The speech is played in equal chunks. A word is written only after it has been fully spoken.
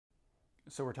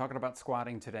So we're talking about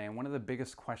squatting today, and one of the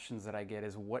biggest questions that I get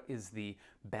is, what is the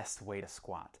best way to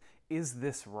squat? Is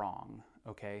this wrong?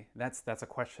 Okay, that's a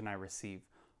question I receive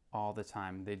all the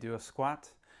time. They do a squat,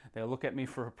 they look at me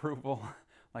for approval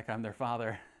like I'm their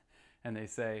father, and they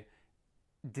say,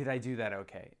 did I do that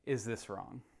okay? Is this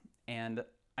wrong? And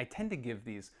I tend to give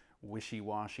these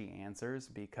wishy-washy answers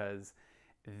because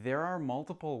there are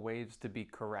multiple ways to be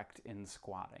correct in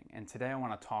squatting. And today I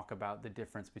want to talk about the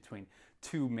difference between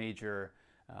two major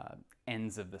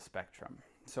ends of the spectrum.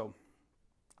 So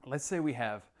let's say we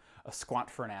have a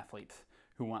squat for an athlete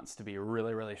who wants to be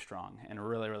really, really strong and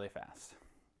really, really fast.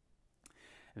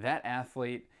 That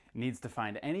athlete needs to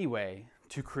find any way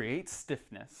to create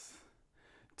stiffness,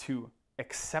 to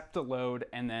accept a load,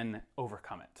 and then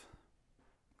overcome it.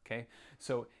 Okay,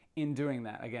 so in doing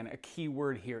that, again, a key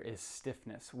word here is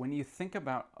stiffness. When you think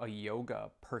about a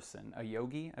yoga person, a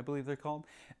yogi, I believe they're called,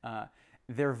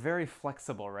 they're very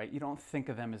flexible, right? You don't think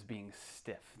of them as being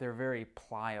stiff. They're very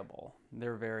pliable.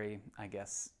 They're very, I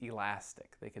guess,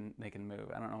 elastic. They can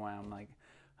move. I don't know why I'm like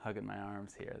hugging my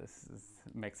arms here.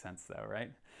 Makes sense though,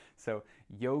 right? So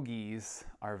yogis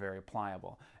are very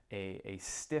pliable. A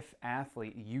stiff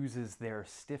athlete uses their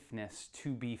stiffness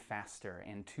to be faster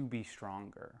and to be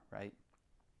stronger, right?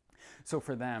 So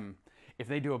for them, if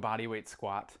they do a bodyweight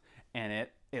squat and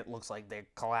it looks like they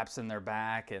collapse in their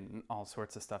back and all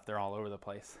sorts of stuff, they're all over the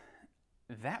place,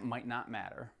 that might not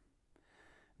matter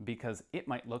because it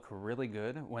might look really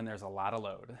good when there's a lot of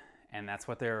load. And that's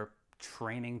what they're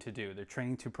training to do. They're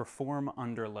training to perform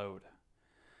under load.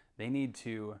 They need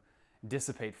to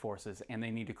dissipate forces and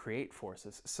they need to create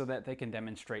forces so that they can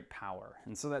demonstrate power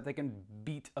and so that they can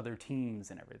beat other teams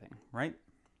and everything, right?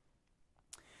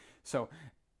 So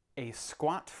a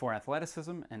squat for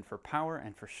athleticism and for power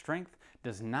and for strength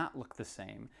does not look the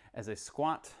same as a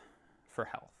squat for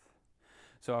health.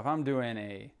 So if I'm doing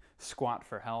a squat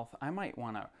for health, I might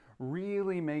want to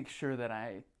really make sure that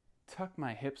I tuck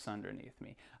my hips underneath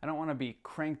me. I don't want to be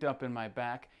cranked up in my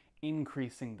back,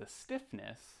 increasing the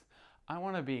stiffness. I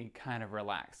want to be kind of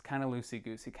relaxed, kind of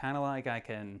loosey-goosey, kind of like I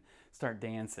can start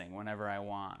dancing whenever I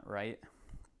want, right?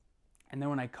 And then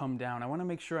when I come down, I want to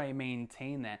make sure I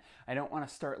maintain that. I don't want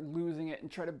to start losing it and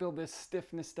try to build this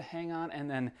stiffness to hang on and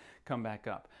then come back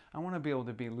up. I want to be able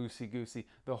to be loosey-goosey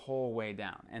the whole way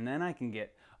down. And then I can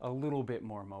get a little bit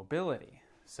more mobility.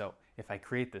 So if I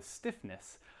create this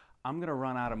stiffness, I'm going to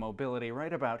run out of mobility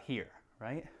right about here,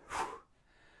 right? I'm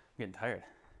getting tired.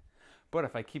 But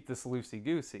if I keep this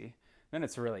loosey-goosey, then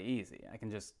it's really easy. I can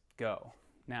just go.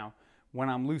 Now, when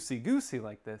I'm loosey-goosey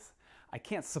like this, I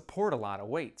can't support a lot of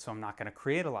weight, so I'm not going to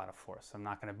create a lot of force. I'm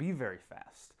not going to be very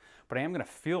fast. But I am going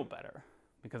to feel better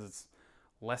because it's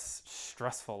less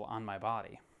stressful on my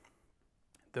body.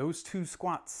 Those two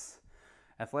squats,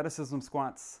 athleticism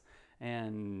squats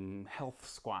and health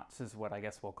squats is what I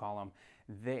guess we'll call them,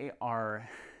 they are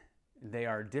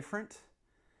different,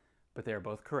 but they're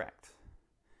both correct.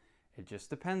 It just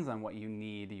depends on what you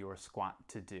need your squat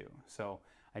to do. So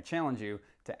I challenge you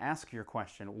to ask your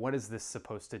question, what is this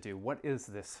supposed to do? What is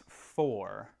this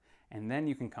for? And then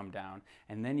you can come down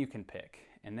and then you can pick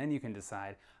and then you can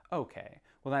decide, okay,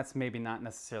 well that's maybe not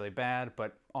necessarily bad,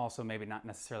 but also maybe not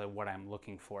necessarily what I'm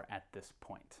looking for at this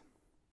point.